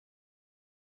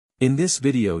In this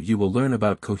video you will learn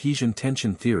about cohesion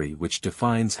tension theory, which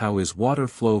defines how is water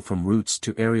flow from roots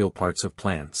to aerial parts of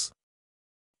plants.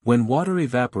 When water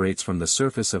evaporates from the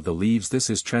surface of the leaves, this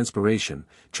is transpiration.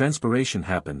 Transpiration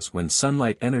happens when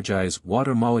sunlight energized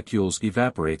water molecules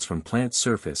evaporates from plant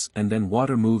surface and then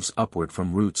water moves upward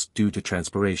from roots due to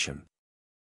transpiration.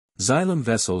 Xylem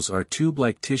vessels are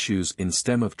tube-like tissues in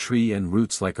stem of tree and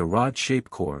roots like a rod-shaped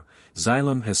core.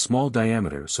 Xylem has small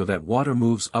diameter so that water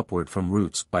moves upward from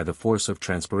roots by the force of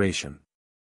transpiration.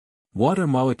 Water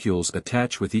molecules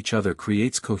attach with each other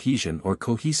creates cohesion, or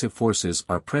cohesive forces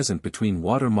are present between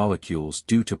water molecules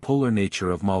due to polar nature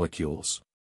of molecules.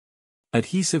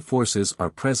 Adhesive forces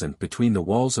are present between the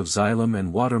walls of xylem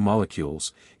and water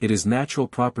molecules. It is natural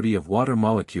property of water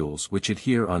molecules which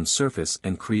adhere on surface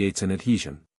and creates an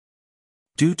adhesion.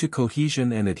 Due to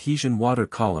cohesion and adhesion, water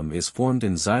column is formed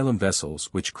in xylem vessels,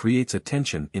 which creates a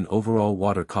tension in overall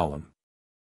water column.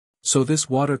 So this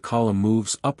water column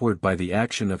moves upward by the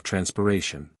action of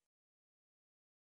transpiration.